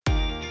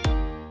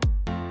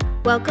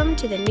Welcome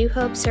to the New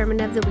Hope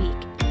Sermon of the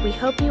Week. We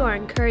hope you are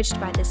encouraged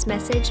by this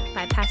message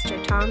by Pastor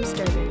Tom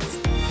Stearns.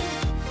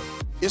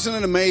 Isn't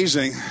it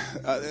amazing?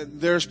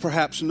 There's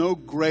perhaps no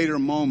greater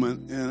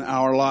moment in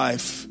our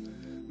life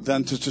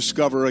than to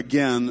discover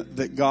again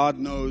that God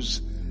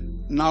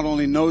not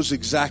only knows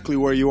exactly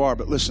where you are,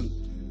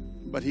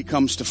 but He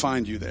comes to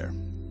find you there.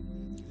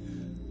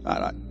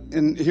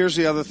 And here's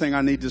the other thing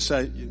I need to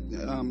say.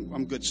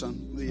 I'm good,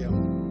 son.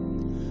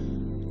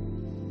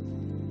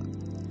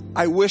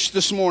 I wish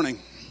this morning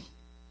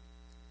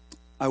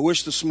I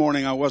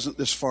wasn't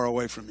this far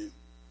away from you.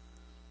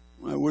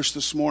 I wish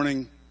this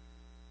morning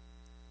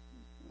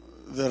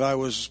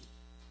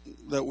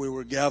that we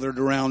were gathered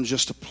around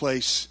just a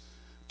place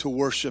to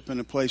worship and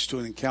a place to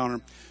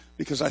encounter,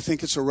 because I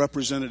think it's a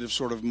representative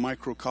sort of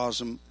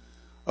microcosm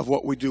of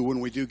what we do when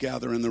we do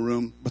gather in the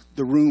room. But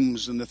the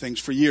rooms and the things,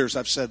 for years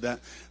I've said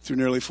that through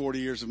nearly 40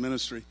 years of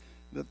ministry,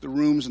 that the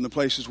rooms and the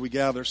places we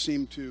gather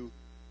seem to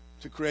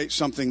create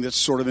something that's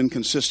sort of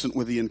inconsistent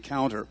with the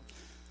encounter.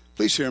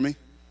 Please hear me.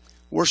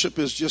 Worship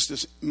is just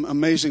this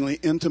amazingly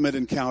intimate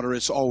encounter.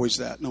 It's always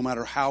that, no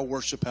matter how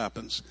worship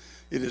happens.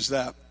 It is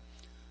that.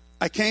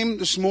 I came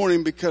this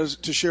morning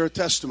to share a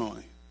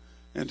testimony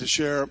and to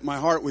share my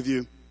heart with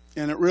you.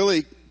 And it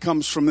really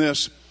comes from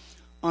this.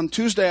 On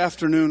Tuesday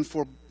afternoon,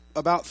 for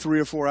about 3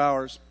 or 4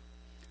 hours,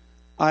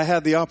 I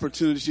had the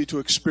opportunity to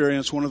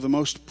experience one of the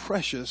most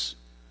precious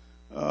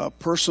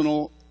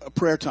personal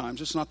prayer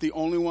times. It's not the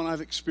only one I've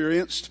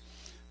experienced.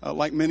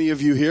 Like many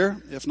of you here,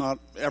 if not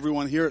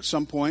everyone here at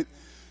some point,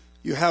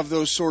 you have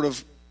those sort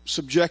of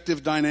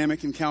subjective,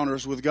 dynamic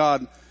encounters with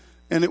God.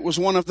 And it was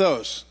one of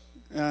those.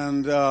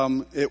 And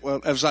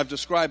as I've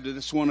described it,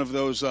 it's one of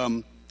those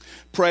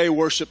pray,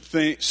 worship,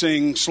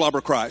 sing,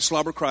 slobber cry.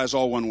 Slobber cry is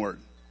all one word.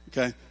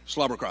 Okay?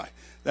 Slobber cry.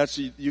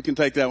 You can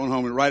take that one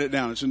home and write it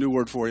down. It's a new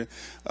word for you.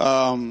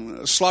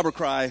 Slobber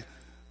cry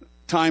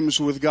times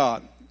with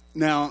God.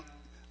 Now,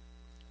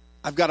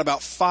 I've got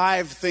about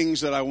 5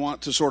 things that I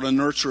want to sort of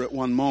nurture at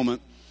one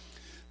moment,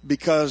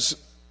 because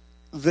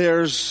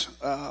there's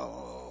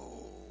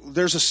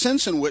a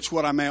sense in which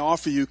what I may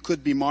offer you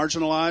could be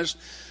marginalized,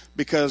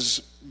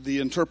 because the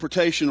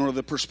interpretation or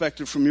the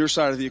perspective from your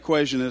side of the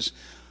equation is,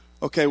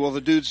 okay, well, the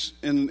dude's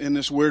in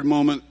this weird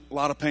moment, a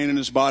lot of pain in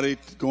his body,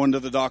 going to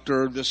the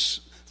doctor,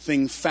 this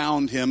thing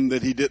found him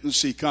that he didn't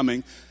see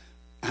coming.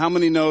 How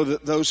many know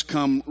that those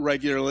come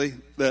regularly,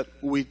 that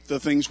the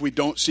things we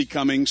don't see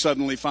coming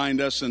suddenly find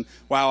us, and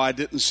wow, I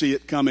didn't see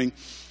it coming.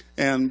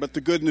 But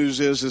the good news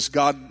is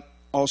God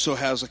also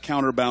has a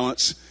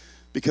counterbalance,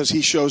 because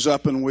He shows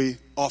up and we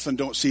often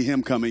don't see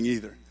Him coming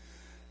either.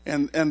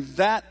 And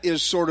that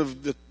is sort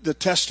of the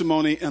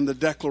testimony and the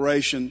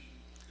declaration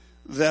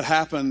that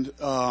happened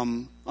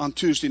on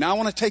Tuesday. Now I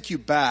want to take you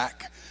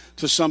back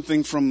to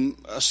something from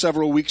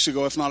several weeks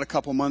ago, if not a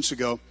couple months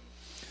ago.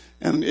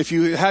 And if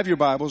you have your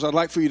Bibles, I'd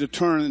like for you to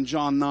turn in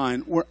John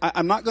 9.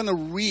 I'm not going to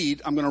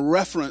read, I'm going to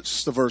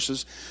reference the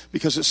verses,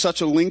 because it's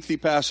such a lengthy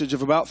passage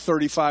of about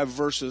 35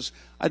 verses.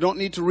 I don't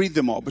need to read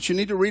them all, but you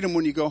need to read them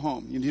when you go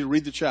home. You need to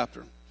read the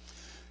chapter.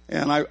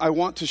 And I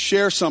want to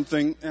share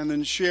something, and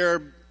then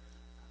share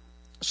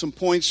some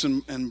points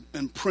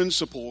and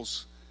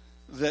principles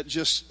that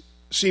just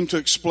seem to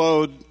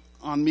explode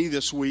on me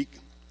this week.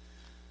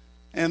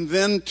 And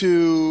then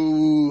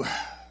to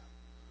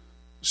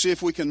see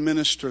if we can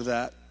minister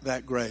that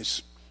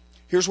grace.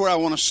 Here's where I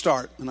want to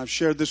start, and I've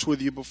shared this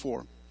with you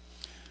before.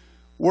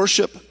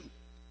 Worship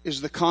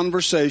is the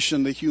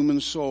conversation the human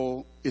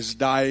soul is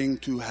dying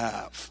to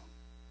have.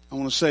 I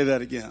want to say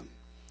that again.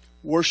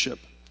 Worship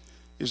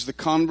is the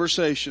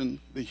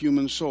conversation the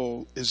human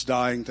soul is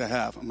dying to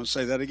have. I'm going to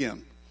say that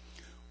again.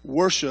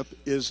 Worship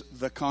is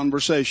the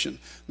conversation.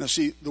 Now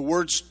see, the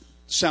words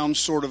sound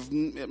sort of,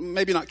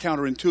 maybe not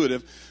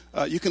counterintuitive.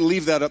 You can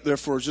leave that up there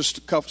for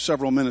just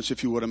several minutes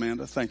if you would,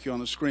 Amanda. Thank you, on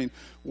the screen.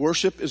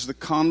 Worship is the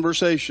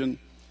conversation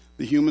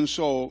the human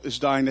soul is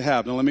dying to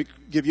have. Now let me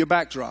give you a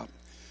backdrop.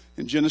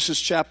 In Genesis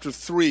chapter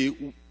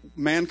 3,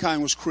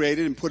 mankind was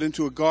created and put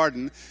into a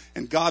garden,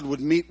 and God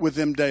would meet with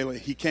them daily.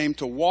 He came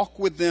to walk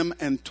with them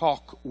and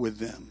talk with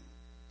them.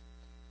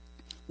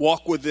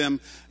 Walk with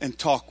them and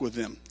talk with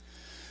them.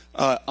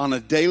 On a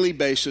daily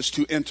basis,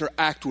 to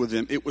interact with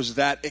them. It was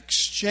that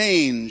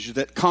exchange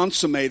that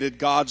consummated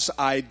God's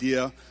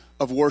idea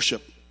of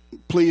worship.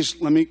 Please,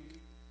 let me,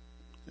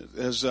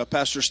 as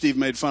Pastor Steve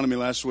made fun of me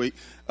last week,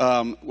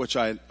 which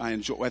I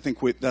enjoy. I think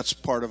that's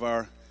part of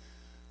our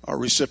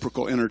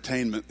reciprocal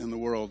entertainment in the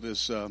world,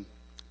 is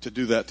to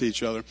do that to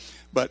each other.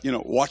 But,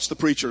 watch the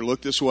preacher,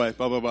 look this way,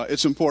 blah, blah, blah.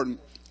 It's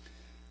important.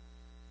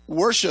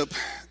 Worship,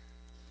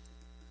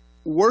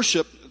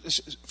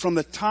 from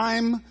the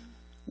time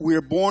we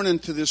are born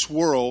into this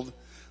world,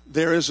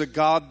 there is a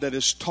God that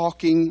is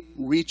talking,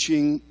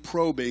 reaching,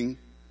 probing,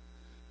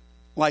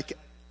 like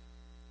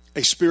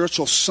a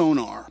spiritual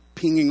sonar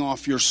pinging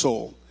off your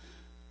soul,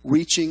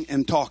 reaching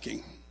and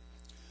talking.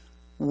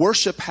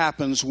 Worship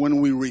happens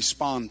when we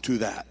respond to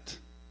that.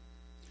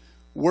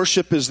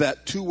 Worship is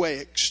that two-way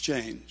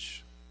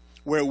exchange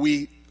where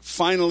we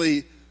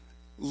finally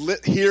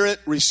hear it,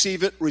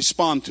 receive it,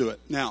 respond to it.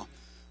 Now,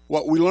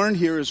 what we learned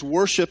here is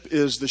worship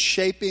is the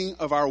shaping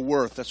of our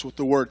worth. That's what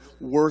the word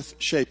worth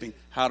shaping.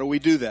 How do we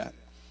do that?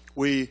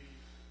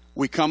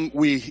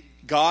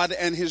 God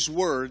and His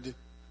Word,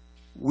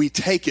 we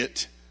take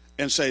it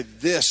and say,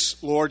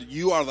 this, Lord,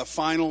 you are the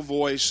final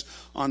voice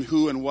on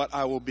who and what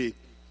I will be.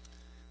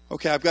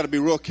 Okay, I've got to be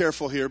real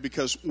careful here,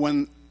 because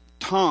when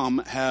Tom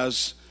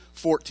has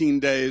 14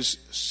 days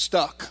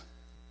stuck,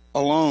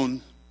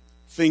 alone,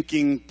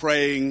 thinking,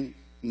 praying,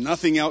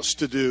 nothing else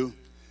to do,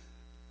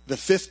 the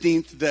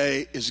 15th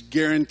day is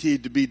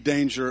guaranteed to be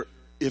danger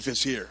if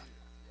it's here.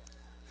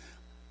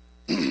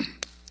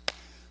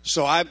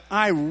 So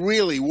I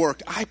really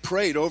worked. I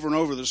prayed over and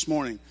over this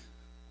morning,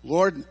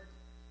 Lord,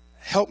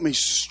 help me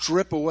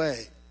strip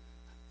away.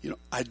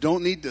 I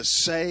don't need to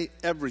say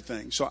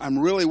everything. So I'm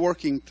really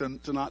working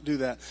to not do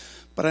that.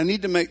 But I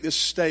need to make this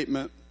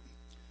statement,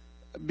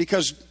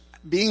 because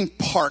being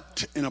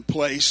parked in a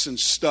place and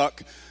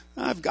stuck,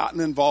 I've gotten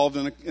involved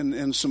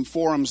in some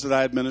forums that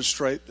I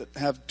administrate that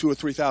have 2,000 or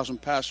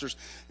 3,000 pastors,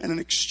 and in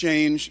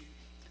exchange,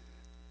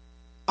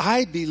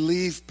 I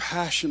believe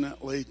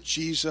passionately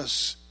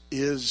Jesus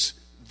is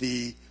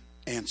the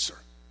answer.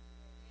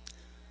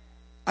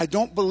 I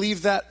don't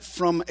believe that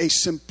from a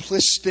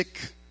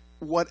simplistic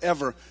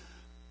whatever.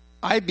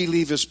 I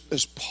believe,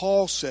 as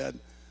Paul said,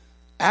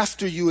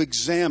 after you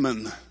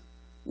examine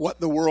what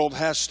the world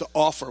has to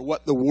offer,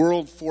 what the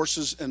world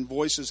forces and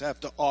voices have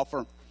to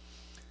offer,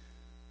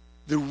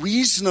 the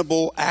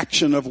reasonable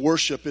action of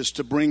worship is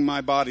to bring my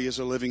body as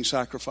a living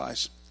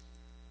sacrifice.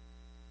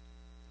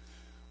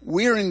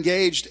 We're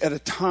engaged in a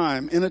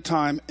time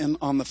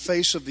on the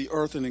face of the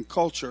earth and in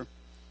culture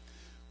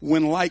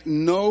when, like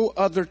no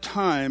other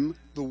time,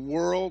 the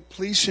world,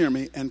 please hear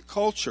me, and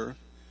culture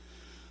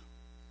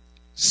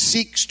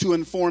seeks to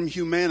inform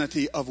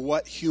humanity of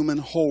what human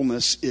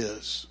wholeness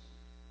is.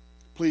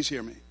 Please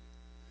hear me.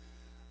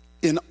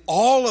 In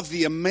all of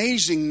the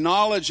amazing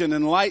knowledge and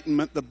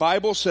enlightenment, the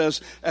Bible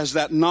says, as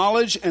that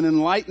knowledge and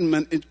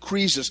enlightenment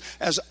increases,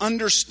 as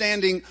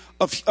understanding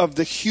of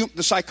the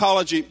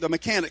psychology, the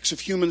mechanics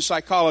of human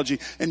psychology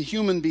and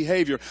human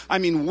behavior,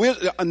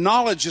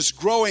 knowledge is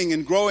growing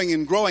and growing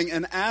and growing.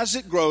 And as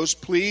it grows,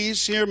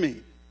 please hear me,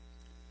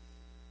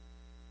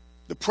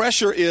 the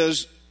pressure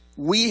is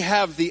we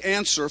have the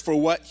answer for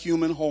what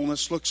human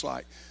wholeness looks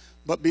like.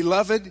 But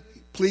beloved,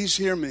 please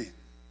hear me.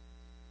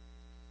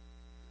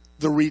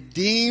 The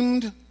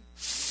redeemed,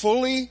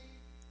 fully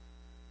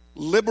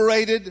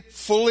liberated,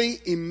 fully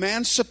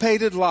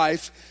emancipated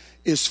life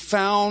is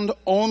found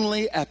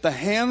only at the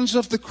hands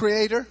of the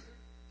Creator,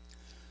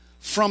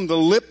 from the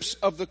lips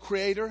of the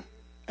Creator,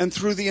 and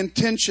through the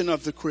intention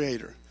of the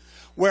Creator.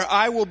 Where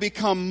I will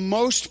become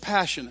most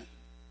passionate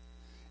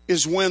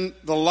is when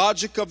the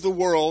logic of the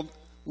world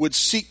would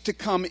seek to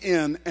come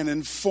in and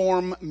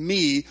inform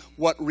me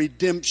what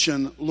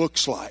redemption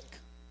looks like.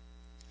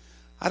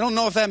 I don't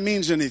know if that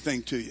means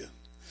anything to you.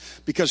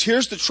 Because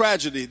here's the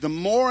tragedy. The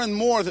more and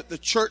more that the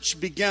church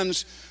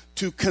begins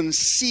to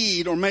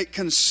concede or make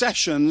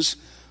concessions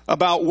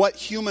about what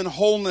human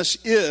wholeness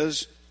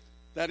is,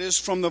 that is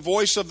from the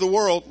voice of the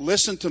world,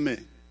 listen to me,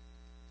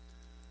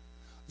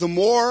 the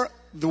more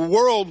the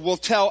world will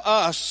tell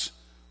us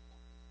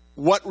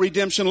what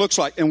redemption looks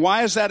like. And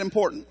why is that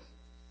important?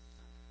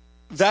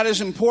 That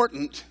is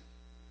important.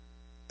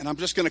 And I'm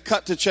just going to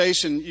cut to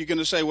chase, and you're going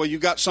to say, well, you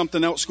got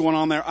something else going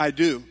on there. I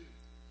do.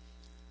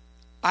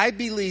 I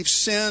believe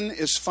sin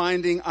is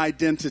finding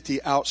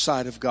identity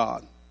outside of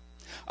God.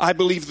 I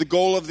believe the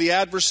goal of the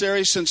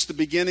adversary since the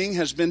beginning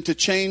has been to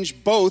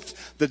change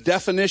both the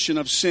definition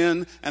of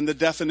sin and the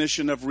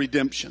definition of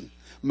redemption.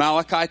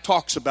 Malachi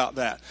talks about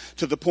that,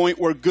 to the point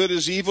where good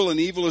is evil and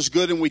evil is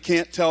good, and we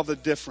can't tell the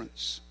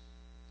difference.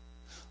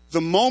 The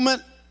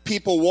moment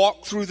people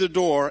walk through the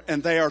door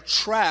and they are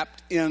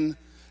trapped in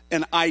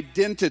an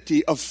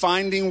identity of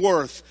finding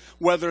worth,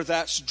 whether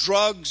that's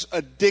drugs,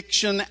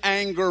 addiction,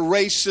 anger,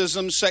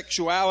 racism,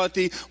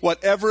 sexuality,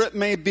 whatever it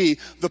may be,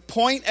 the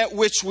point at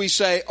which we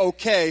say,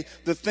 okay,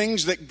 the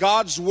things that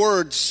God's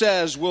Word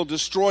says will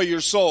destroy your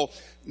soul,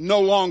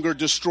 no longer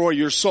destroy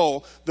your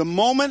soul. The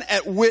moment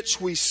at which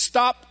we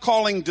stop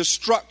calling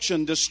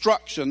destruction,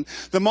 destruction,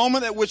 the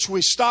moment at which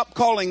we stop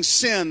calling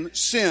sin,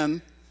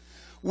 sin,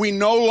 we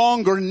no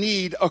longer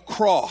need a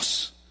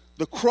cross.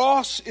 The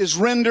cross is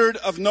rendered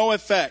of no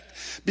effect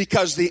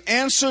because the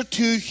answer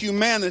to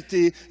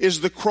humanity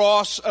is the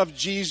cross of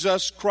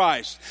Jesus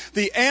Christ.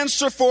 The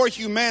answer for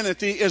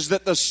humanity is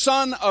that the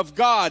Son of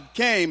God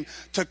came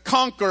to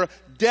conquer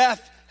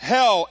death,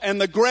 hell,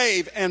 and the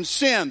grave, and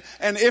sin.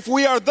 And if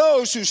we are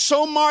those who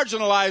so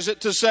marginalize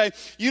it to say,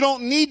 you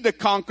don't need to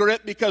conquer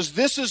it because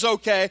this is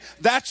okay,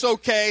 that's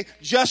okay,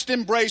 just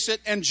embrace it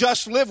and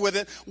just live with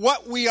it,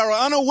 what we are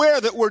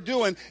unaware that we're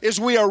doing is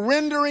we are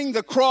rendering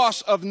the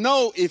cross of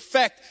no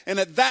effect. And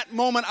at that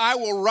moment, I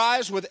will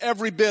rise with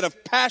every bit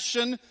of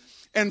passion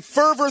and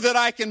fervor that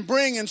I can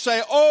bring and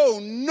say,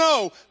 oh,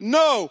 no,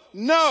 no,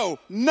 no,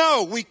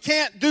 no, we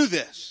can't do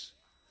this.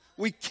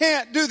 We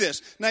can't do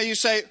this. Now you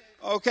say,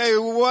 okay,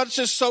 what's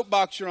this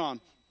soapbox you're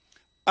on?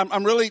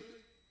 I'm really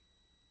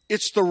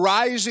It's the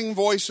rising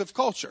voice of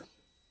culture.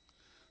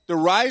 The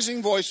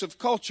rising voice of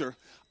culture.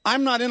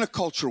 I'm not in a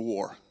culture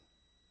war.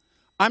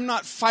 I'm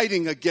not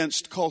fighting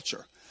against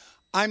culture.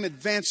 I'm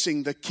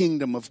advancing the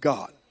kingdom of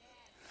God.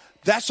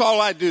 That's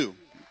all I do.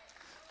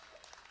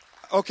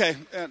 Okay,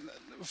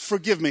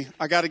 forgive me.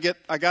 I got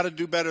to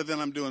do better than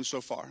I'm doing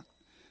so far.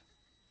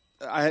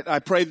 I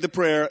prayed the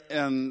prayer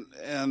and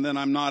then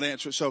I'm not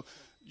answering. So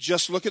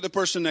just look at the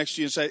person next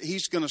to you and say,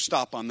 he's going to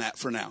stop on that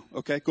for now.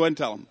 Okay, go ahead and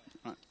tell him.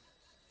 All right.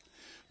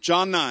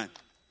 John 9.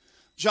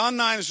 John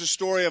 9 is the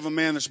story of a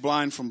man that's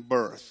blind from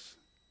birth.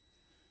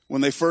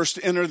 When they first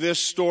enter this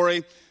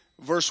story,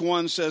 verse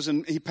 1 says,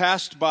 and he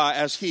passed by,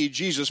 as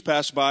Jesus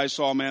passed by,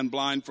 saw a man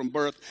blind from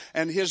birth.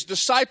 And his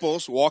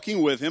disciples,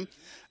 walking with him,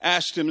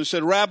 asked him and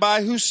said,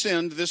 Rabbi, who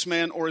sinned, this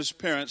man or his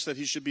parents, that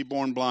he should be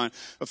born blind?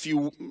 A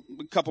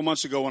couple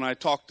months ago when I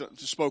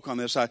spoke on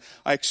this, I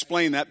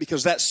explained that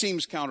because that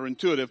seems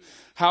counterintuitive.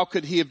 How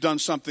could he have done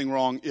something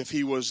wrong if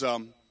he was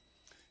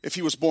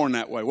born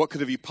that way? What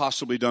could have he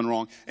possibly done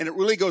wrong? And it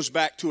really goes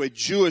back to a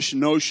Jewish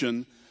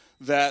notion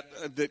that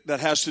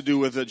has to do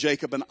with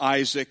Jacob and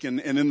Isaac, and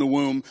in the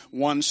womb,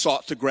 one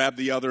sought to grab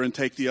the other and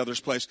take the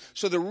other's place.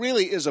 So there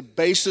really is a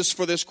basis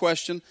for this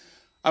question.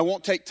 I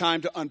won't take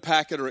time to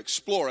unpack it or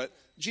explore it.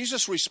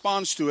 Jesus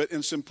responds to it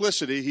in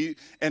simplicity.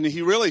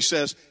 He really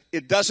says,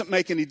 it doesn't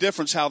make any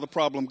difference how the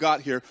problem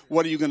got here.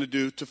 What are you going to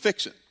do to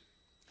fix it?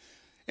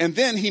 And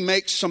then he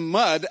makes some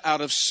mud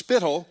out of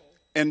spittle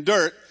and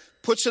dirt,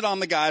 puts it on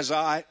the guy's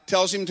eye,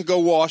 tells him to go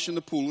wash in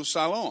the pool of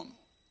Siloam.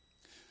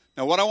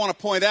 Now, what I want to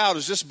point out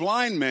is this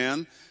blind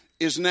man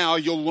is now,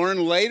 you'll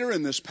learn later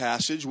in this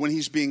passage, when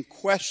he's being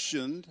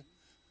questioned,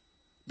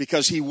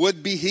 because he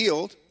would be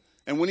healed.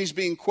 And when he's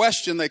being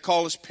questioned, they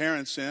call his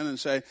parents in and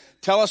say,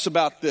 tell us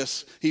about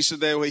this. He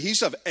said,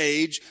 he's of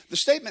age. The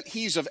statement,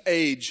 he's of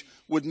age,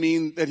 would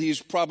mean that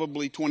he's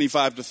probably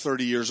 25 to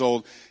 30 years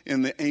old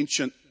in the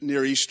ancient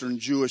Near Eastern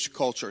Jewish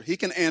culture. He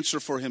can answer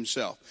for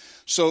himself.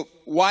 So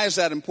why is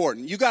that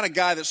important? You got a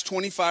guy that's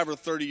 25 or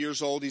 30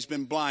 years old. He's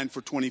been blind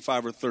for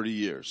 25 or 30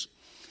 years.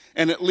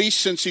 And at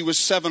least since he was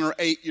 7 or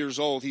 8 years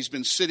old, he's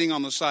been sitting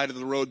on the side of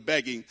the road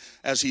begging,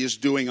 as he is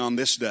doing on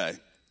this day.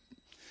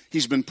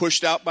 He's been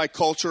pushed out by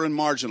culture and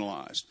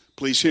marginalized.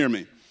 Please hear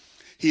me.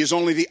 He is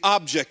only the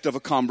object of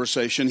a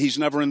conversation. He's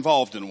never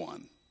involved in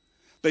one.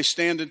 They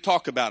stand and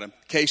talk about him.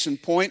 Case in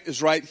point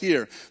is right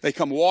here. They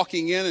come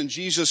walking in, and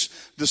Jesus'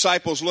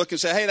 disciples look and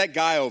say, hey, that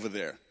guy over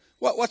there,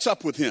 what's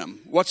up with him?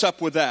 What's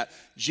up with that?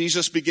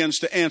 Jesus begins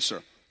to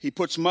answer. He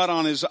puts mud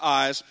on his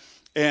eyes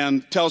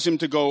and tells him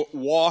to go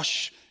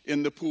wash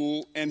in the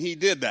pool, and he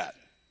did that.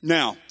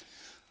 Now,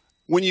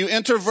 when you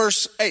enter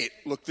verse 8,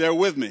 look there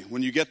with me.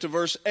 When you get to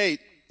verse 8,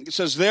 it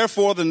says,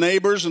 therefore the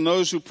neighbors and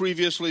those who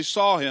previously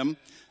saw him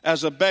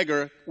as a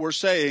beggar were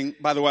saying,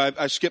 by the way,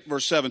 I skipped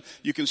verse 7.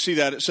 You can see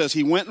that. It says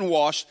he went and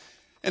washed,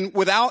 and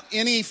without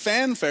any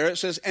fanfare, it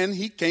says, and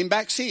he came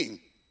back seeing.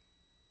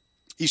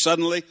 He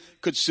suddenly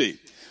could see.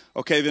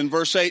 Okay, then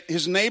verse 8,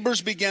 his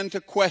neighbors began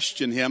to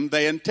question him.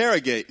 They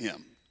interrogate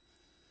him.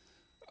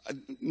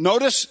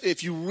 Notice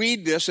if you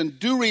read this, and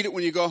do read it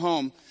when you go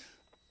home,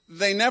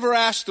 they never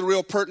ask the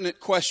real pertinent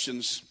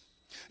questions.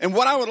 And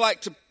what I would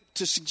like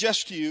to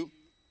suggest to you,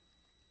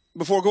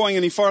 before going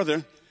any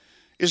farther,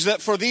 is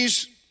that for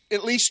these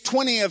at least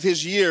 20 of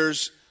his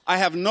years, I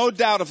have no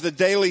doubt of the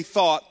daily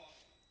thought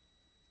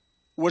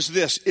was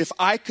this: if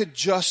I could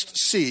just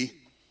see,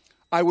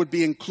 I would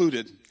be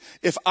included.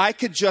 If I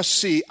could just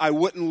see, I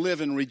wouldn't live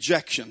in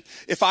rejection.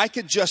 If I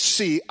could just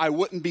see, I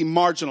wouldn't be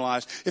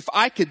marginalized. If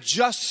I could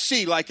just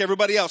see like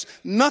everybody else,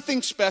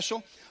 nothing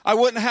special. I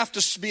wouldn't have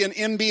to be an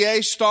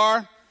NBA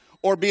star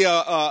or be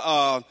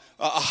a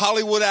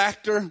Hollywood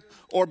actor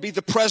or be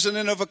the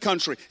president of a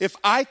country. If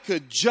I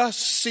could just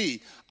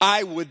see,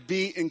 I would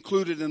be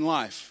included in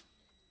life.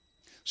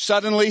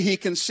 Suddenly he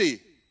can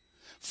see.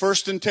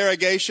 First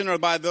interrogation are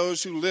by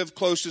those who live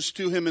closest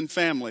to him and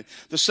family.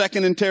 The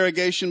second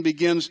interrogation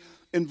begins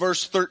in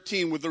verse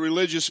 13 with the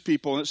religious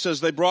people. And it says,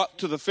 they brought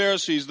to the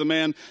Pharisees the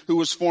man who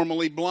was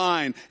formerly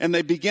blind, and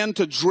they began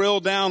to drill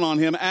down on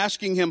him,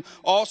 asking him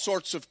all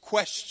sorts of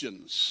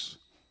questions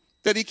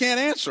that he can't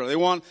answer. They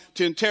want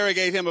to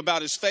interrogate him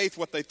about his faith,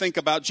 what they think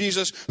about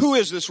Jesus. Who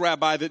is this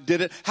rabbi that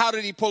did it? How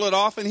did he pull it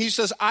off? And he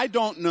says, I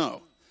don't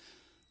know.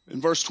 In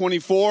verse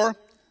 24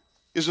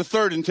 is the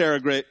third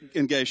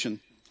interrogation.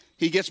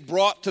 He gets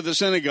brought to the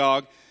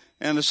synagogue,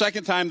 and the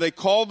second time they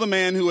called the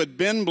man who had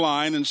been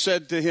blind and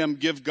said to him,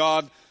 give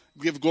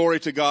glory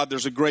to God.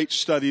 There's a great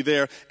study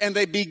there. And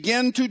they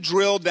begin to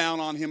drill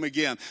down on him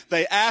again.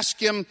 They ask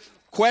him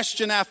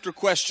question after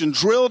question,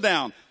 drill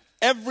down.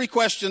 Every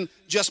question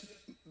just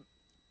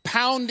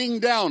pounding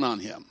down on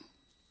him.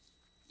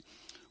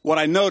 What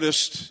I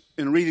noticed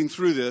in reading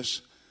through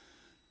this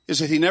is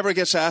that he never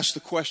gets asked the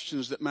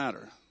questions that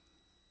matter.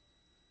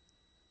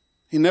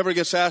 He never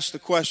gets asked the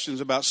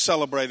questions about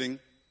celebrating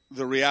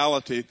the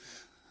reality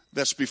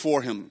that's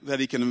before him, that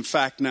he can in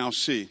fact now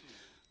see.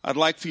 I'd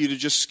like for you to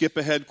just skip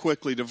ahead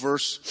quickly to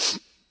verse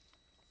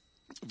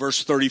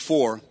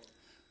 34.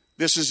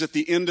 This is at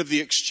the end of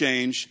the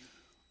exchange.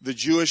 The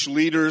Jewish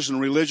leaders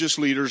and religious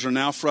leaders are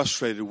now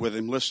frustrated with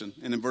him. Listen,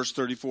 and in verse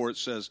 34 it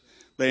says,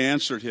 they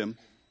answered him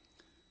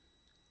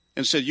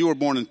and said, you were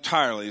born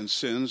entirely in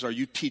sins. Are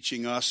you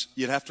teaching us?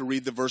 You'd have to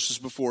read the verses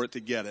before it to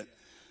get it.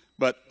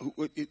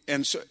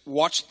 So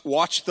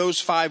watch those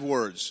 5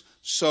 words.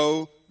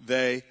 So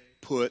they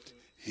put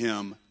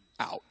him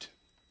out.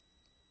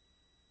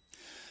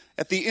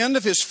 At the end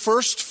of his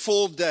first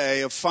full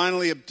day of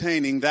finally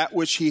obtaining that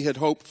which he had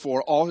hoped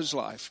for all his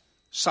life,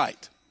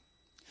 sight,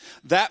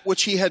 that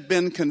which he had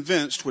been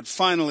convinced would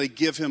finally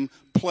give him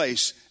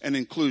place and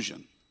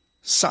inclusion,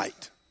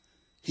 sight.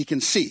 He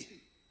can see.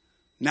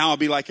 Now I'll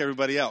be like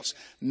everybody else.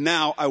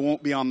 Now I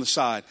won't be on the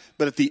side.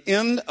 But at the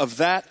end of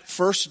that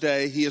first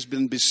day, he has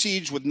been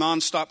besieged with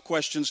nonstop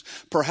questions,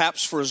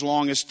 perhaps for as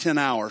long as 10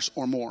 hours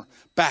or more.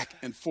 Back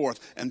and forth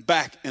and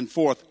back and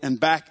forth and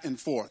back and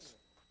forth.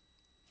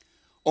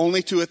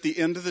 Only to, at the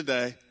end of the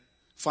day,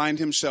 find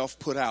himself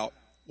put out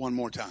one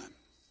more time.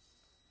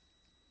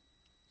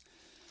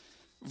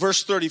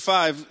 Verse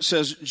 35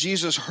 says,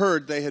 Jesus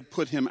heard they had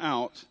put him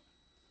out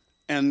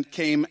and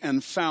came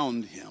and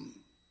found him.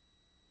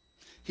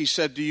 He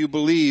said, do you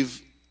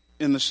believe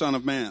in the Son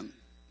of Man?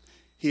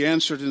 He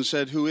answered and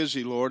said, who is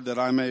he, Lord, that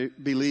I may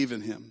believe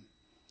in him?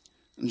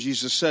 And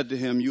Jesus said to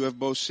him, you have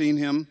both seen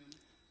him,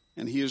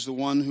 and he is the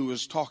one who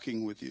is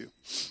talking with you.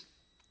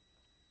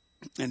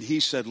 And he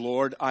said,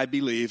 Lord, I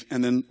believe.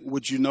 And then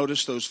would you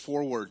notice those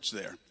 4 words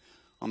there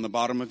on the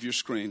bottom of your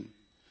screen?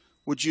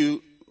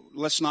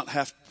 Let's not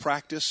have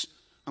practice.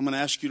 I'm going to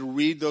ask you to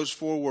read those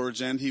 4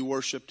 words, and he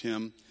worshiped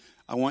him.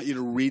 I want you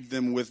to read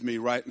them with me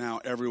right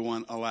now,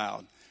 everyone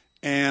aloud.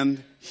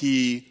 And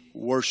he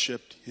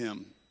worshiped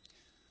him.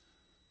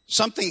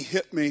 Something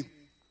hit me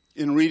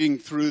in reading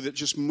through that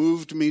just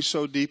moved me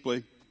so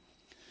deeply.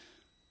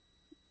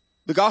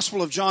 The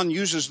Gospel of John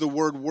uses the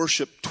word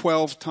worship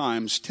 12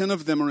 times. 10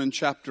 of them are in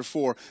chapter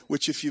 4,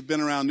 which if you've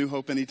been around New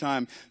Hope any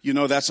time, you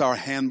know that's our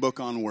handbook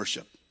on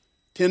worship.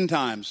 10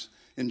 times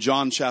in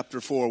John chapter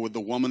 4 with the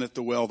woman at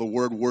the well, the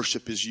word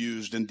worship is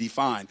used and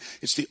defined.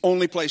 It's the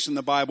only place in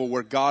the Bible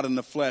where God in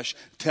the flesh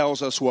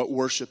tells us what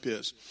worship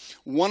is.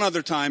 One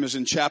other time is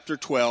in chapter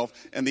 12,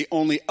 and the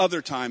only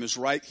other time is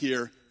right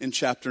here in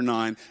chapter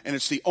 9. And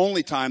it's the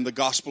only time the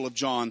Gospel of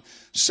John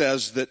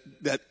says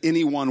that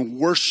anyone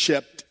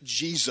worshiped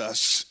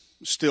Jesus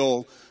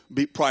still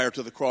prior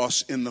to the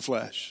cross in the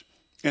flesh.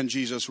 And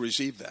Jesus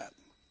received that.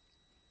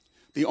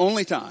 The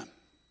only time.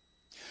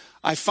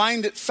 I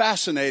find it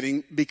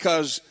fascinating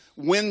because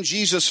when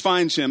Jesus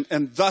finds him,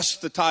 and thus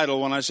the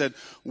title when I said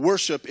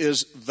worship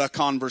is the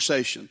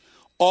conversation.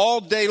 All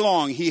day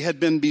long he had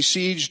been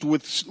besieged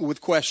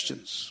with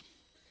questions.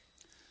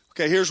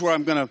 Okay, here's where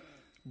I'm going to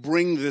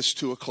bring this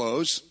to a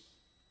close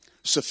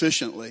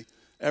sufficiently.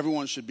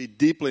 Everyone should be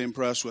deeply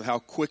impressed with how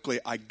quickly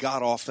I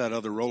got off that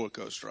other roller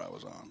coaster I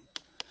was on,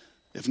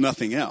 if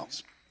nothing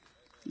else.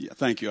 Yeah,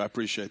 thank you. I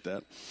appreciate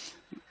that.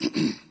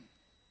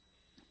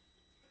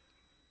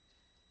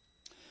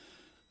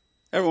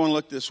 Everyone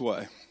look this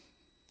way.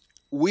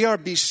 We are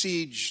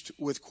besieged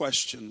with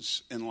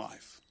questions in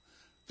life.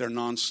 They're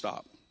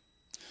nonstop.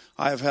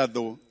 I have had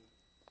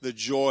the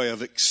joy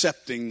of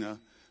accepting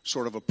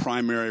sort of a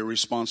primary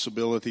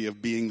responsibility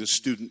of being the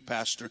student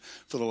pastor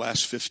for the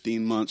last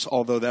 15 months,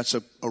 although that's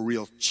a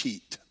real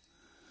cheat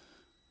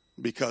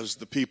because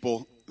the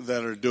people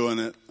that are doing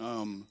it,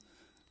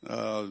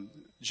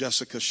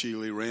 Jessica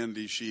Sheely,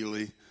 Randy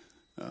Sheely,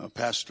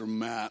 Pastor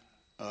Matt,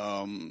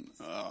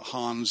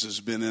 Hans has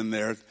been in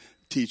there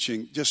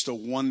teaching, just a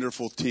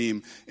wonderful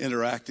team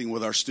interacting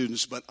with our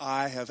students. But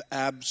I have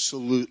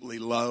absolutely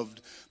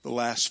loved the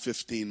last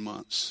 15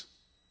 months.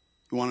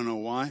 You want to know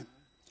why?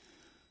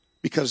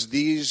 Because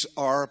these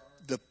are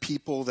the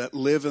people that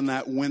live in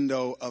that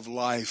window of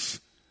life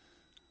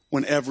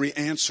when every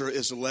answer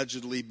is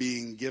allegedly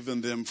being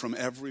given them from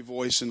every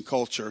voice and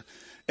culture,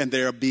 and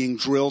they are being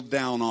drilled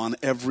down on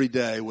every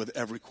day with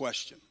every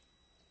question.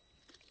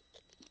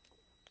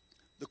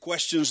 The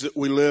questions that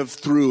we live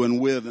through and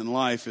with in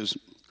life is,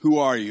 who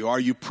are you? Are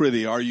you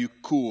pretty? Are you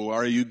cool?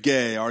 Are you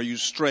gay? Are you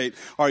straight?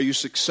 Are you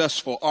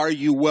successful? Are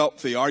you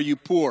wealthy? Are you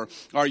poor?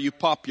 Are you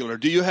popular?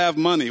 Do you have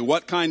money?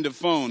 What kind of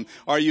phone?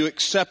 Are you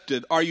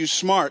accepted? Are you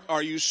smart?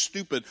 Are you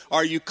stupid?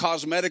 Are you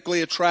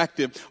cosmetically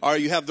attractive? Are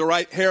you have the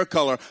right hair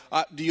color?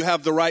 Do you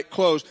have the right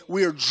clothes?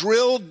 We are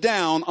drilled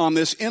down on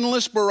this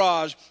endless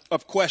barrage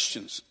of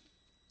questions.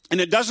 And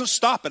it doesn't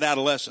stop at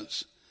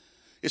adolescence.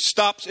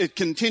 It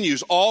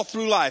continues all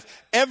through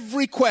life.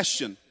 Every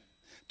question.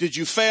 Did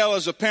you fail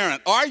as a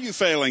parent? Are you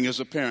failing as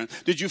a parent?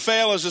 Did you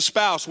fail as a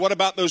spouse? What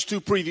about those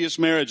 2 previous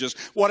marriages?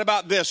 What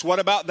about this? What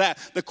about that?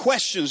 The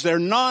questions, they're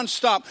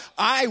nonstop.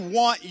 I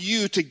want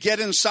you to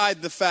get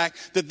inside the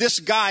fact that this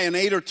guy in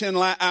 8 or 10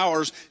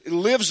 hours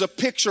lives a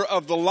picture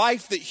of the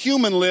life that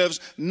human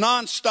lives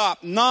nonstop,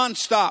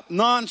 nonstop,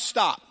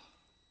 nonstop.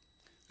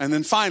 And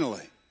then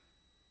finally,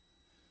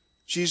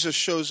 Jesus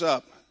shows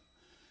up.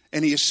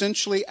 And he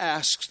essentially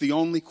asks the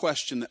only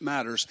question that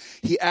matters.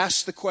 He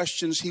asks the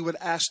questions he would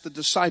ask the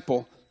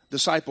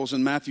disciples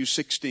in Matthew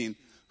 16.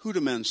 Who do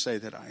men say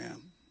that I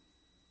am?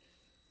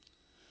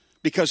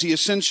 because he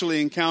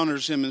essentially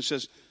encounters him and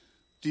says,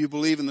 do you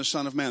believe in the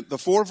Son of Man? The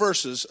 4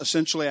 verses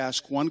essentially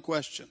ask one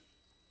question.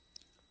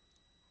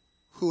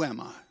 Who am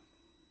I?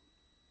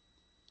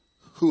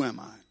 Who am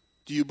I?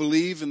 Do you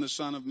believe in the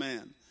Son of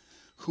Man?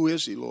 Who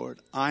is he, Lord?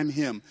 I'm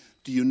him.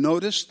 Do you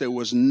notice there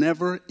was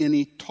never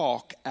any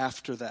talk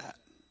after that?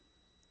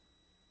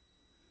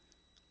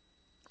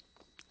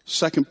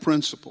 Second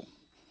principle.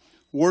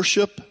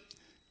 Worship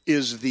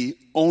is the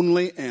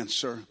only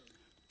answer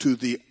to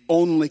the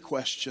only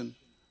question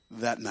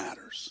that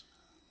matters.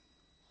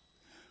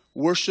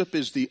 Worship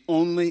is the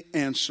only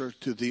answer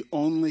to the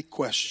only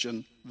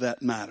question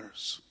that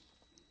matters.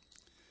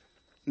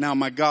 Now,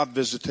 my God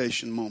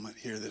visitation moment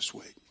here this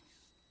week.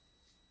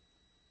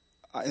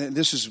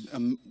 This is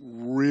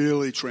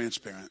really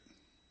transparent.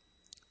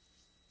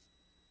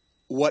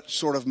 What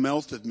sort of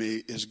melted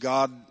me is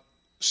God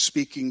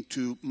speaking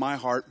to my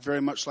heart, very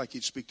much like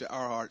he'd speak to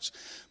our hearts.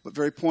 But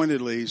very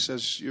pointedly, he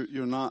says,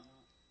 you're not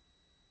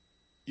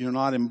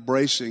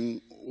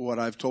embracing what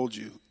I've told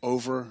you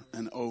over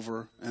and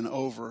over and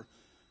over,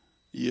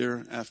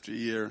 year after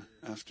year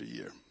after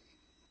year.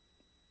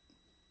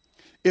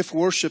 If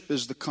worship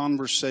is the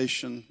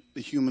conversation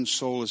the human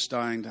soul is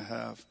dying to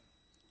have,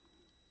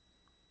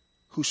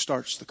 who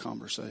starts the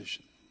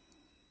conversation?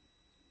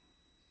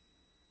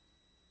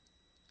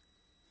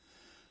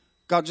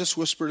 God just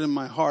whispered in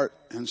my heart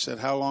and said,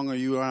 how long are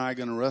you and I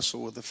going to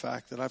wrestle with the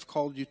fact that I've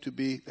called you to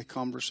be a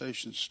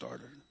conversation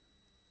starter?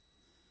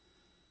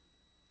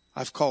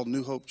 I've called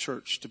New Hope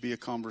Church to be a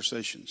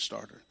conversation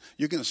starter.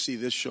 You're going to see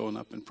this showing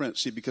up in print.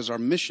 See, because our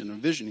mission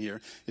and vision here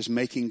is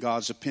making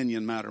God's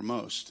opinion matter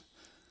most.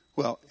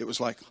 Well, it was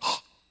like,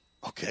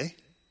 okay,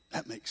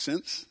 that makes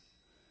sense.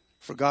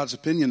 For God's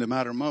opinion to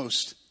matter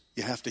most,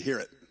 you have to hear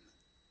it.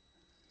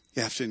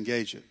 You have to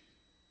engage it.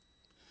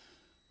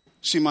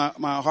 See, my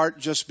heart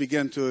just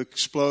began to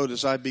explode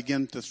as I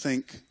began to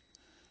think,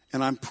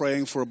 and I'm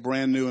praying for a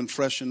brand new and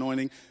fresh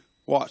anointing.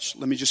 Watch,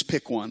 let me just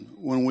pick one.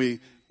 When we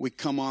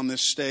come on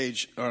this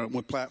stage or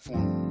with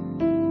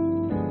platform,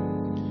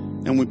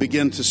 and we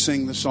begin to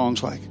sing the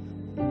songs like,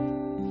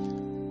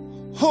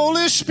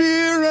 Holy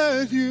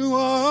Spirit, you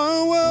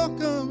are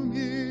welcome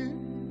here.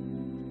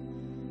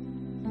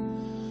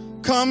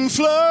 Come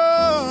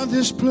flood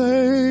this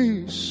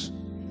place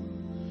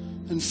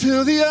and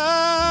fill the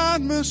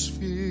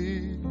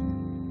atmosphere.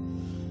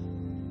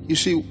 You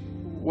see,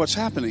 what's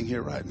happening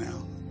here right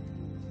now?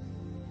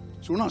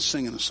 So we're not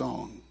singing a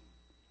song.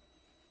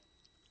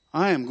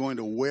 I am going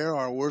to wear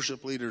our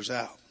worship leaders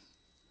out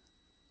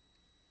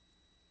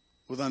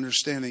with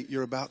understanding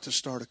you're about to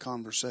start a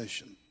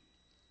conversation.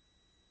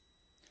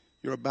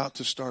 You're about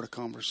to start a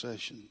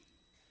conversation.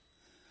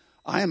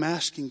 I am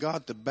asking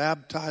God to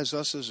baptize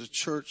us as a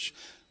church.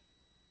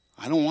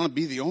 I don't want to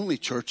be the only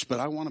church, but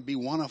I want to be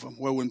one of them,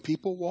 where when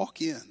people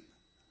walk in,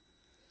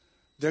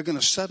 they're going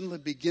to suddenly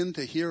begin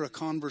to hear a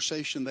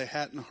conversation they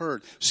hadn't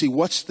heard. See,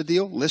 what's the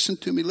deal? Listen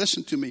to me,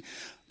 listen to me.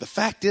 The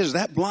fact is,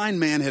 that blind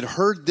man had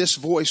heard this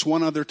voice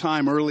one other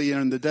time earlier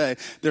in the day.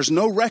 There's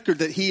no record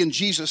that he and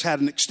Jesus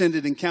had an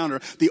extended encounter.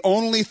 The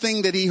only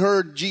thing that he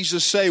heard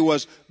Jesus say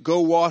was,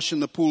 go wash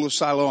in the pool of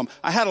Siloam.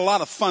 I had a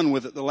lot of fun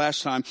with it the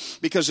last time,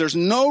 because there's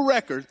no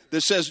record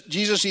that says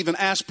Jesus even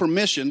asked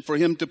permission for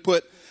him to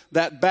put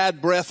that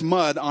bad breath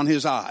mud on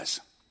his eyes.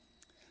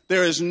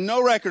 There is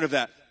no record of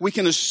that. We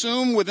can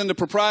assume within the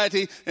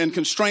propriety and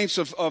constraints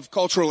of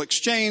cultural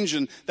exchange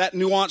and that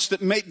nuance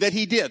that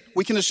he did.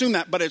 We can assume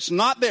that, but it's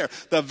not there.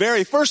 The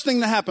very first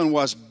thing that happened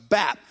was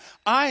BAP.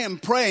 I am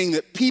praying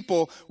that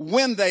people,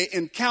 when they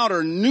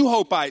encounter New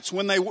Hopeites,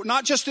 when they,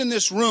 not just in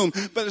this room,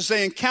 but as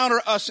they encounter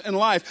us in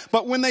life,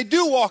 but when they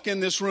do walk in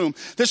this room,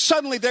 that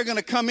suddenly they're going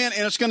to come in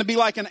and it's going to be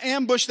like an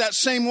ambush that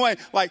same way,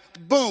 like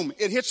boom,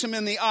 it hits them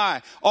in the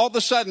eye. All of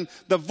a sudden,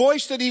 the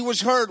voice that he was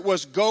heard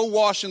was, go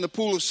wash in the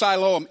pool of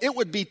Siloam. It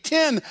would be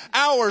 10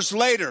 hours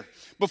later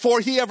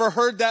before he ever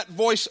heard that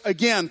voice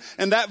again.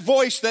 And that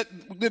voice that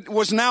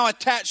was now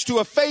attached to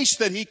a face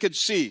that he could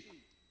see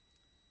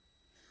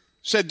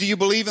said, do you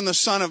believe in the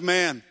Son of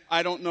Man?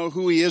 I don't know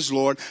who he is,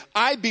 Lord.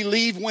 I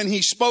believe when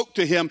he spoke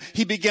to him,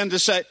 he began to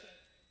say,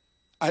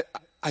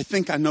 I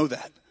think I know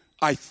that.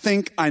 I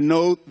think I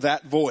know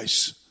that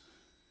voice.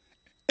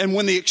 And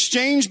when the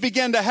exchange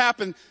began to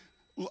happen,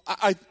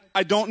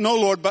 I don't know,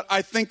 Lord, but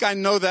I think I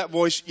know that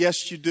voice.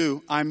 Yes, you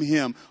do. I'm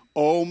him.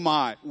 Oh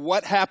my,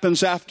 what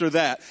happens after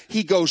that?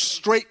 He goes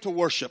straight to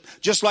worship,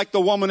 just like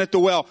the woman at the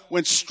well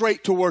went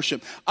straight to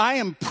worship. I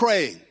am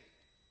praying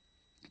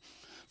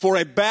for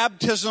a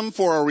baptism,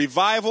 for a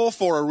revival,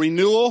 for a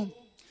renewal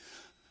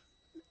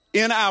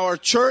in our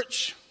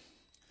church.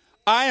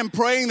 I am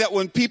praying that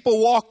when people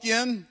walk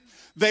in,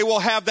 they will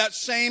have that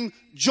same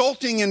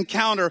jolting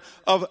encounter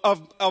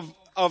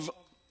of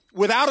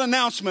without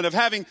announcement, of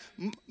having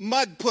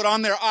mud put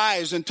on their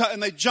eyes, and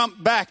they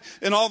jump back,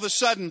 and all of a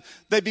sudden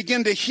they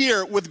begin to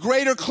hear with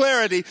greater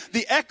clarity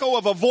the echo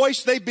of a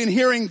voice they've been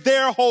hearing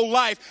their whole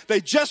life.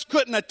 They just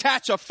couldn't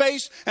attach a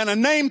face and a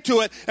name to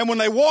it. And when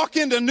they walk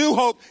into New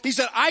Hope, he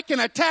said, I can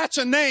attach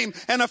a name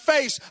and a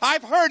face.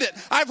 I've heard it.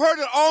 I've heard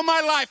it all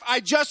my life. I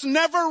just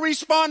never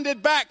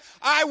responded back.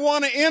 I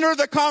want to enter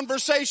the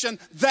conversation.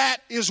 That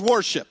is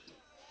worship.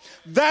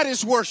 That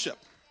is worship.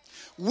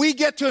 We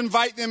get to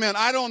invite them in.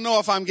 I don't know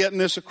if I'm getting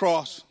this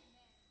across.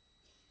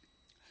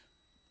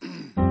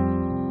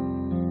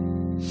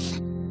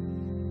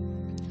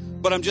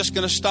 But I'm just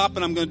going to stop,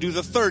 and I'm going to do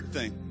the third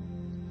thing.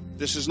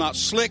 This is not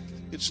slick.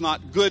 It's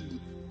not good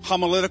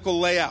homiletical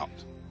layout.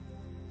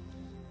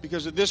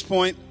 Because at this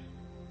point,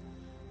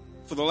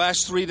 for the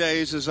last 3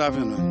 days, as I've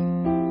been...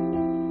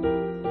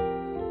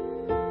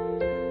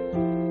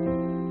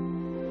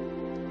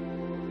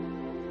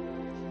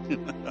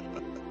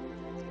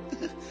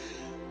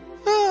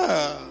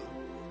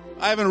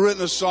 I haven't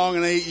written a song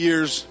in 8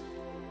 years.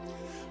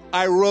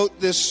 I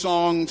wrote this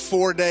song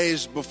 4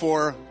 days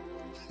before.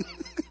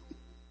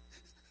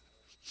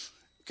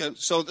 Okay,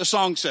 so the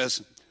song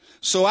says,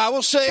 so I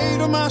will say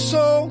to my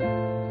soul,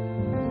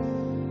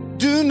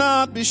 do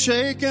not be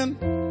shaken.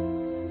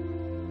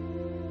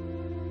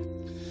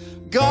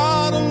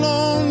 God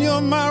alone,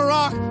 you're my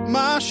rock,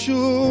 my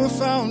sure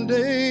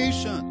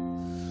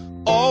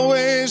foundation.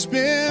 Always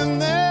been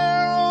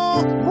there,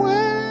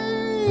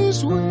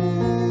 always will.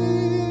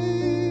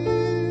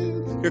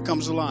 Here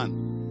comes the line.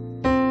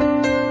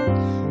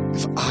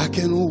 If I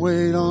can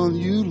wait on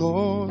you,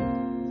 Lord,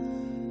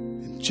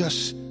 and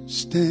just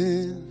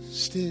stand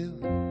still.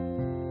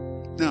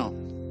 Now,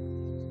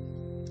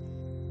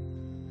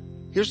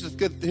 here's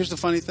the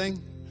funny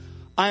thing.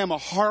 I am a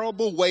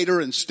horrible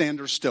waiter and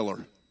stander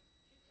stiller.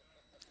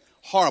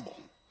 Horrible.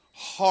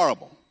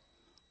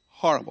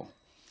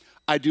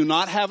 I do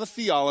not have a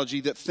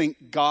theology that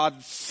think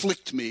God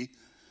flicked me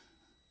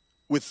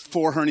with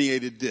 4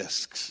 herniated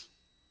discs.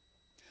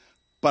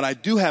 But I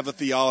do have a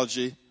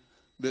theology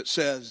that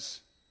says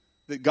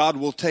that God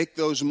will take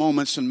those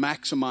moments and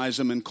maximize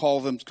them and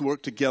call them to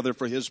work together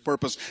for His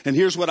purpose. And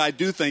here's what I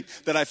do think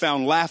that I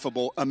found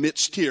laughable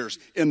amidst tears.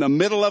 In the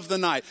middle of the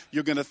night,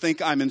 you're going to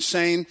think I'm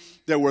insane.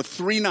 There were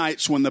 3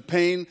 nights when the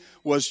pain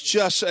was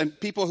just, and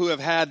people who have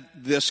had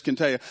this can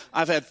tell you,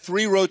 I've had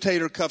 3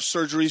 rotator cuff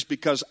surgeries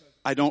because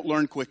I don't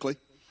learn quickly.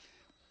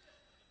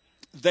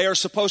 They are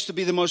supposed to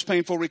be the most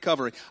painful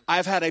recovery.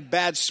 I've had a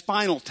bad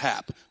spinal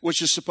tap,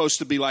 which is supposed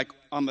to be like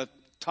on the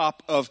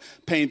top of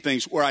pain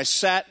things, where I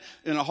sat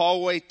in a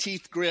hallway,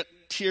 teeth grit,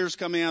 tears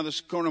coming out of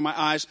the corner of my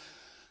eyes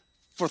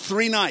for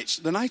 3 nights.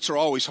 The nights are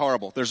always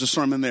horrible. There's a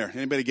sermon there.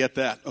 Anybody get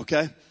that?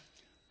 Okay.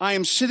 I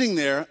am sitting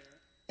there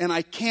and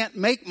I can't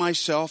make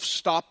myself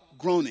stop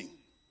groaning.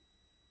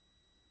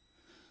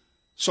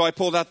 So I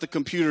pulled out the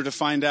computer to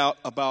find out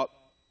about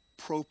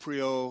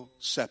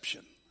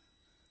proprioception.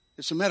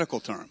 It's a medical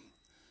term.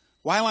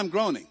 While I'm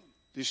groaning,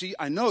 you see,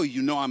 I know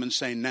I'm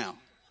insane now.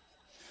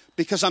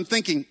 Because I'm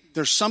thinking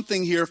there's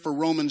something here for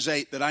Romans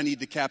 8 that I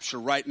need to capture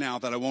right now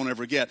that I won't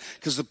ever get.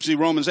 Because see,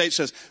 Romans 8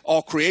 says,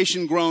 all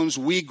creation groans,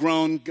 we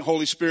groan,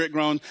 Holy Spirit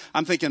groans.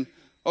 I'm thinking,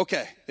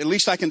 okay, at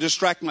least I can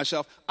distract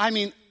myself. I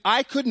mean,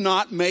 I could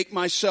not make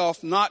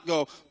myself not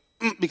go,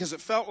 because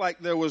it felt like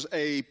there was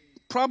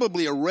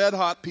probably a red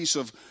hot piece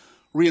of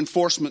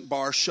reinforcement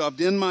bar shoved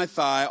in my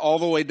thigh all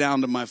the way down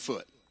to my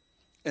foot.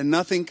 And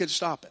nothing could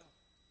stop it.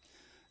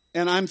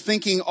 And I'm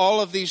thinking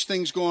all of these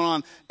things going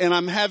on, and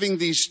I'm having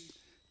these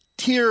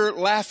tear,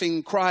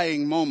 laughing,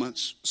 crying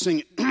moments,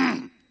 singing,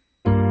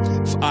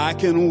 if I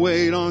can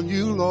wait on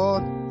you,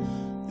 Lord,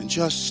 and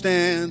just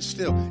stand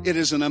still. It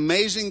is an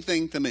amazing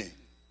thing to me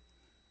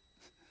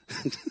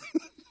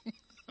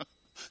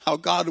how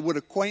God would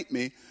acquaint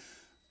me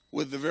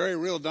with the very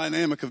real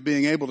dynamic of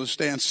being able to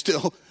stand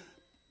still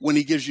when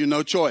He gives you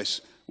no choice.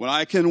 When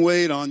I can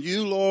wait on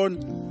you, Lord,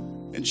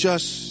 and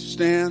just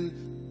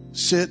stand,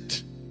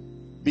 sit,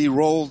 be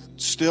rolled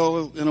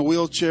still in a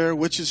wheelchair,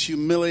 which is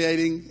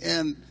humiliating.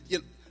 And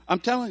I'm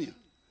telling you,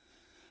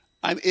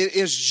 it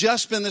has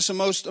just been this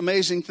most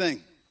amazing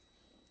thing.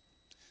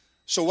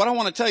 So what I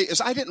want to tell you is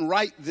I didn't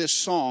write this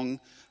song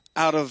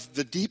out of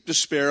the deep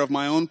despair of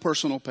my own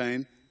personal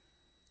pain.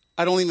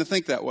 I don't even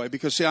think that way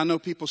because, see, I know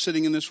people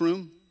sitting in this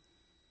room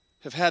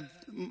have had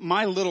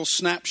my little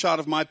snapshot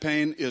of my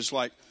pain is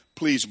like,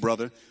 please,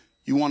 brother,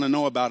 you want to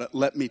know about it,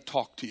 let me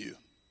talk to you.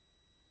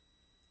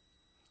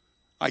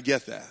 I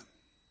get that.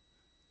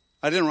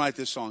 I didn't write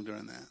this song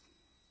during that.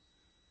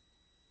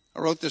 I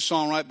wrote this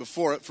song right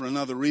before it for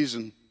another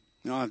reason.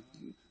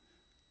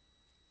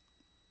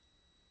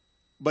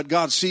 But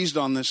God seized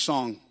on this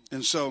song.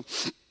 And so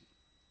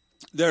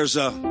there's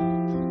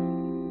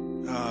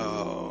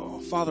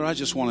Father, I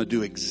just want to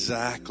do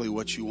exactly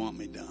what you want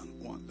me done.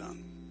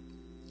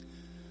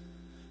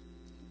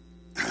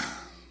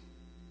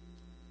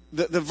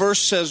 The verse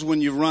says,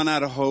 when you run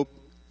out of hope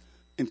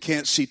and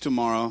can't see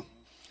tomorrow,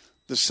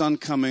 the sun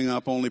coming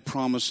up only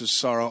promises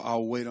sorrow.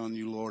 I'll wait on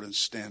you, Lord, and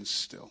stand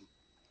still.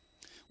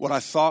 What I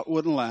thought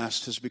wouldn't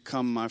last has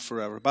become my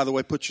forever. By the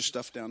way, put your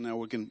stuff down now.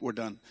 We're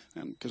done,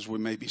 because we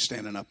may be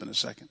standing up in a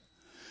second.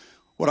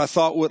 What I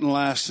thought wouldn't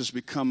last has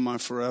become my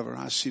forever.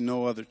 I see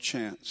no other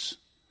chance.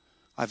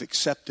 I've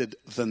accepted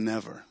the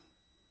never.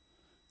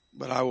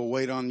 But I will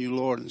wait on you,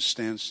 Lord, and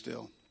stand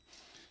still.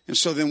 And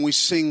so then we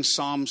sing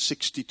Psalm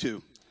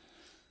 62.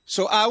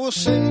 So I will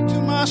say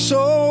to my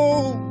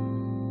soul,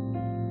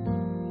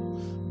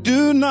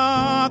 do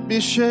not be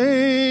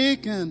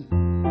shaken.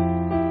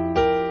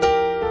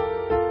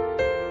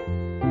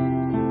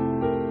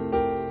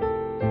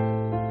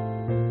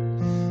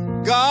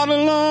 God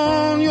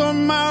alone, you're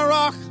my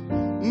rock,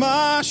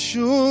 my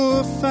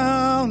sure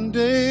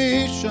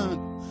foundation.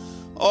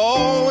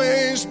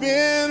 Always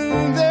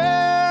been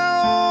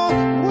there,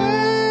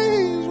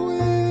 always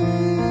will.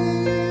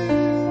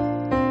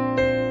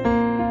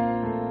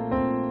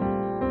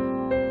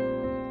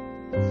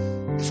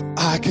 If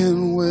I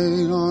can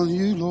wait on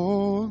you,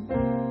 Lord,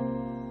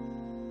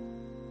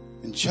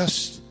 and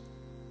just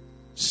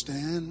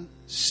stand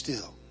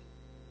still.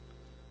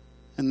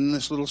 And then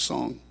this little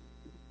song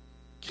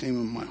came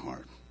in my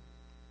heart.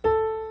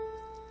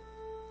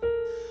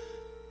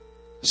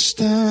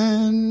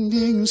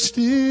 Standing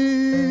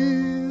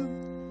still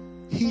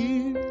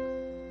here,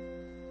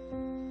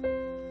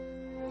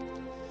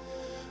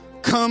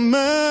 come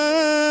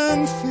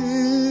and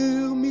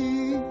fill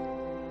me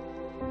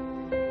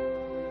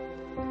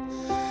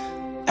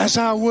as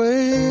I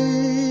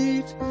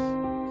wait.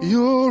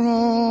 You're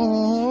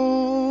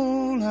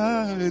all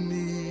I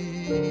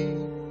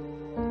need.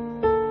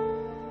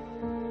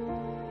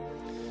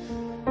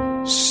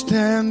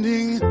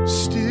 Standing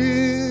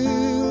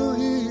still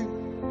here,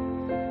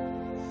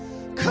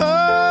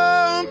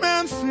 come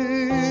and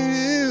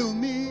fill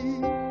me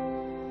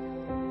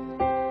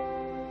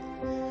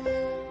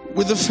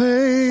with the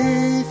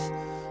faith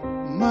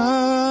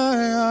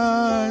my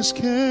eyes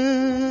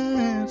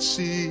can't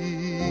see,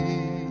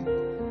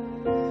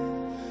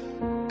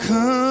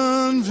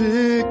 convicting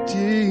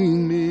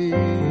me,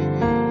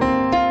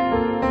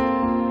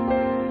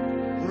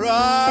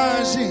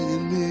 rising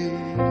in me.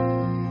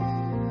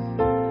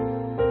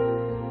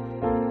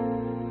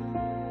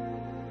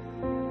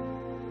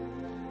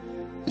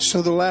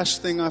 So the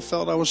last thing I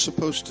felt I was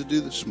supposed to do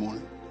this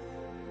morning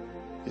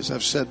is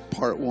I've said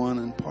part 1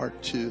 and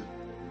part 2,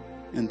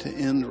 and to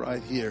end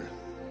right here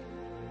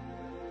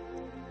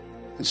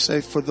and say,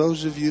 for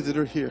those of you that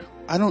are here,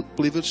 I don't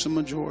believe it's a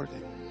majority.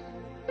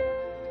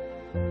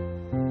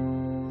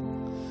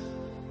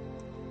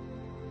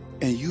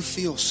 And you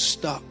feel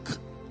stuck,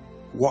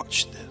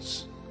 watch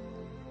this.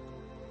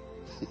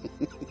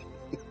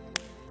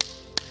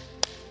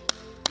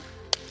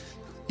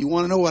 You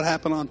want to know what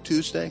happened on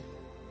Tuesday?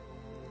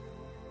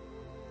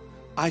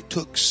 I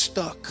took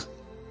stuck,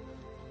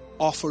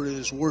 offered it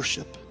as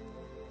worship,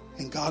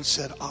 and God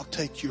said, I'll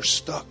take your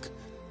stuck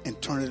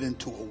and turn it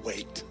into a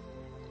wait.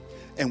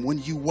 And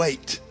when you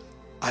wait,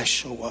 I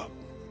show up.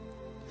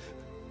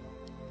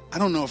 I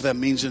don't know if that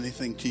means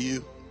anything to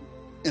you.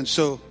 And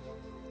so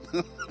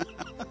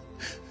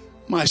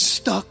my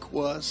stuck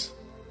was,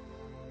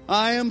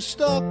 I am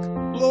stuck,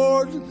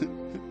 Lord.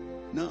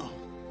 No.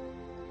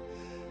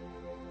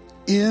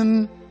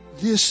 In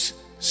this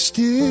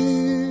stillness,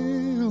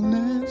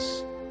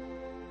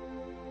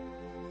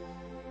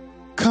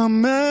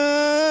 come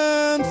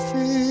and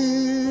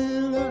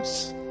fill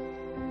us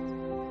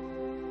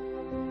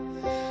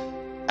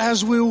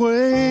as we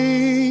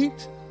wait.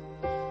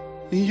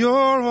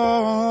 You're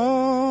all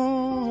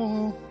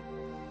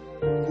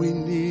we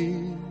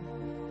need.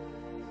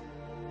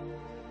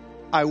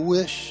 I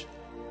wish,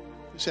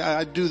 see,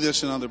 I do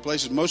this in other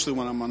places, mostly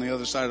when I'm on the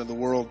other side of the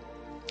world.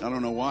 I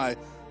don't know why.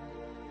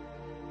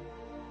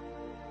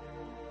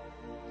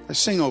 I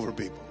sing over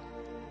people,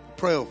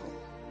 pray over them.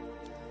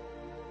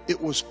 It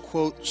was,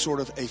 quote, sort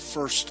of a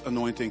first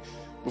anointing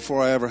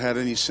before I ever had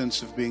any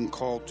sense of being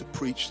called to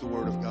preach the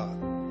Word of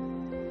God.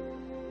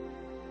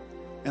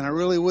 And I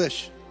really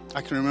wish,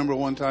 I can remember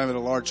one time at a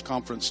large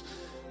conference,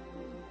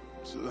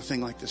 a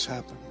thing like this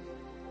happened.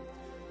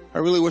 I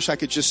really wish I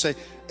could just say,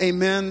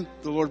 amen,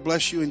 the Lord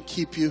bless you and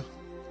keep you.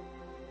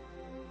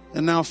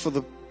 And now for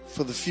the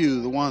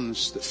few, the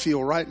ones that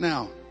feel right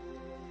now,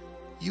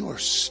 you are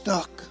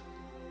stuck.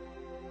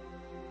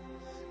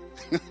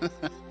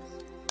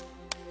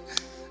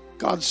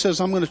 God says,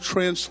 I'm going to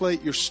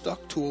translate your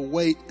stuck to a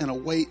wait, and a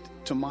wait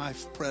to my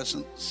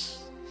presence.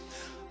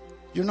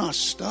 You're not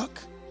stuck.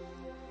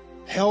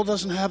 Hell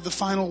doesn't have the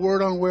final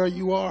word on where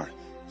you are.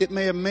 It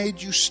may have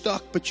made you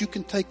stuck, but you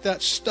can take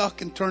that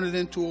stuck and turn it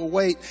into a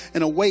wait,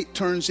 and a wait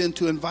turns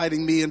into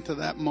inviting me into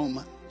that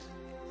moment.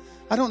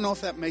 I don't know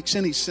if that makes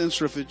any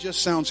sense or if it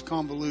just sounds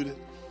convoluted,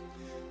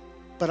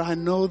 but I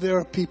know there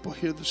are people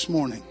here this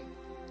morning.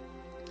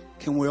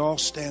 Can we all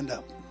stand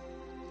up?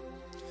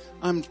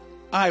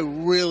 I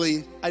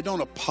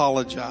don't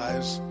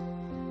apologize,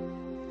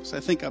 because I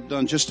think I've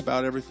done just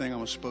about everything I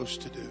was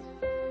supposed to do.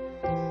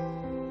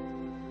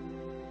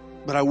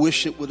 But I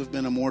wish it would have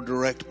been a more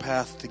direct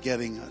path to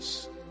getting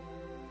us.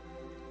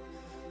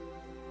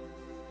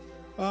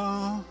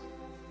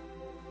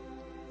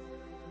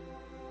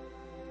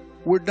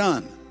 We're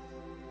done.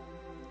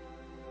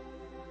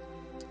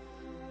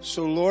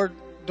 So, Lord,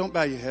 don't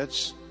bow your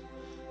heads.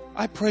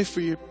 I pray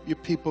for your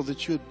people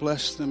that you would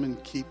bless them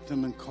and keep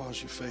them and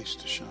cause your face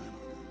to shine on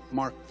them.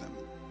 Mark them.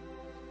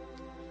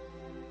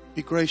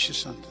 Be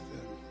gracious unto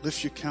them.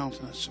 Lift your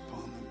countenance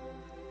upon them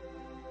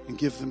and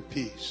give them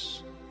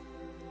peace.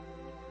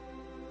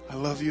 I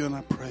love you and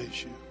I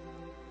praise you.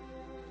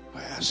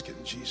 I ask it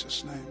in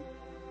Jesus' name.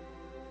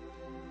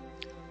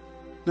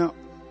 Now,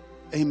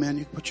 amen.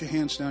 You can put your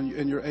hands down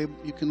and you're able.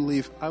 You can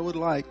leave. I would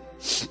like,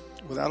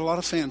 without a lot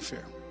of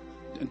fanfare,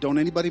 and don't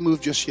anybody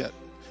move just yet.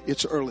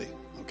 It's early,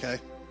 okay?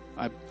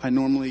 I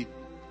normally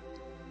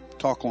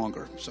talk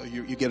longer, so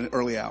you get it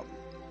early out.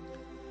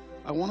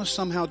 I want to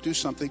somehow do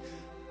something,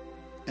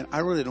 and I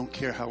really don't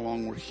care how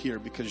long we're here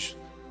because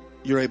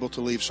you're able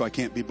to leave, so I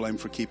can't be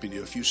blamed for keeping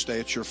you. If you stay,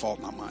 it's your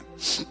fault, not mine.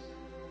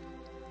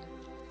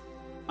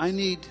 I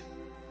need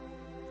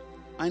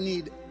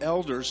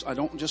elders. I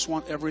don't just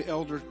want every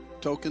elder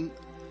token.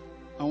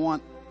 I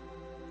want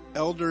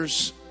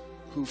elders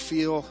who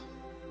feel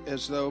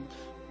as though,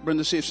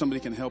 Brenda, see if somebody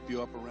can help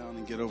you up around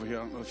and get over here.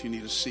 I don't know if you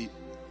need a seat.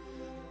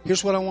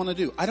 Here's what I want to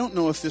do. I don't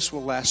know if this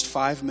will last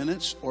 5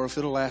 minutes or if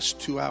it'll last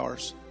 2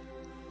 hours.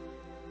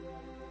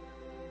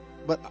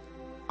 But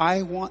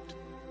I want,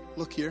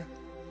 look here,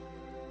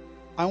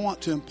 I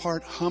want to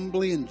impart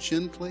humbly and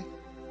gently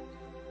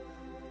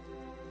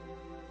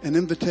an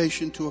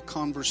invitation to a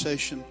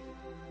conversation,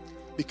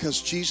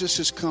 because Jesus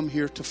has come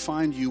here to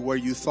find you where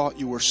you thought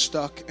you were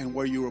stuck and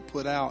where you were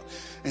put out.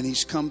 And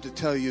he's come to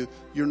tell you,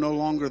 you're no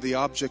longer the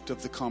object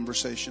of the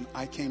conversation.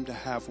 I came to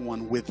have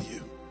one with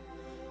you.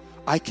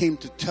 I came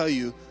to tell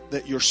you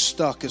that your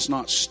stuck is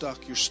not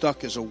stuck. Your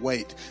stuck is a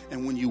weight.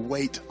 And when you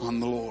wait on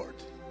the Lord,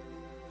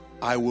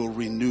 I will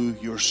renew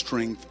your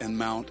strength and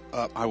mount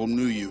up. I will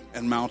renew you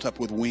and mount up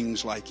with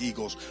wings like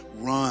eagles.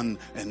 Run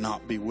and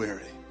not be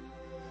weary.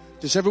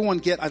 Does everyone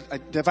get,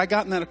 have I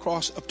gotten that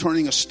across, of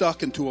turning a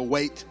stuck into a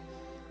weight?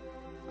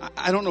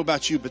 I don't know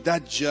about you, but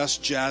that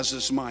just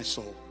jazzes my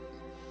soul.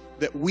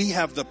 That we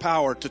have the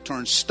power to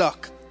turn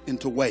stuck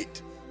into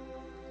weight.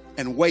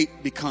 And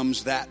weight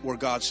becomes that where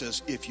God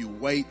says, if you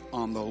wait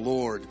on the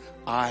Lord,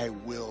 I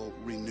will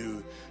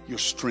renew your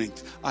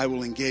strength. I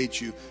will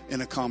engage you in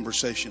a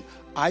conversation.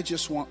 I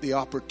just want the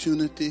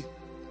opportunity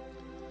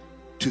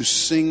to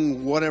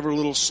sing whatever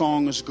little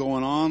song is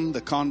going on,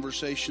 the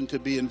conversation to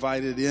be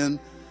invited in,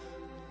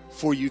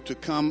 for you to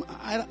come.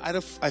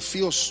 I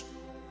feel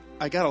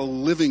I got a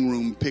living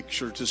room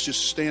picture to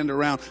just stand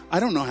around. I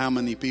don't know how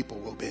many people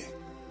will be,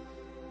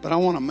 but I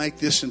want to make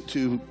this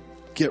into,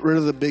 get rid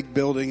of the big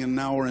building, and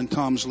now we're in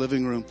Tom's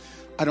living room.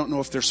 I don't know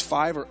if there's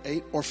 5 or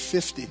 8 or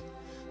 50,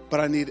 but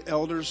I need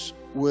elders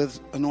with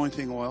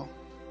anointing oil,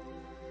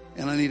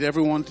 and I need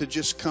everyone to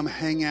just come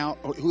hang out,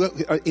 or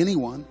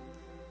anyone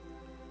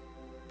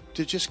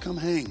to just come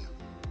hang,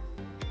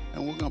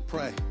 and we're going to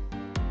pray.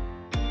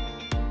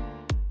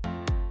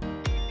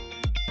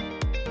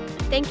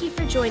 Thank you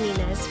for joining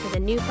us for the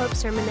New Hope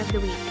Sermon of the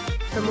Week.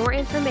 For more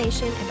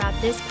information about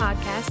this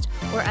podcast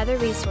or other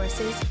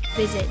resources,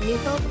 visit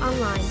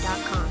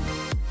newhopeonline.com.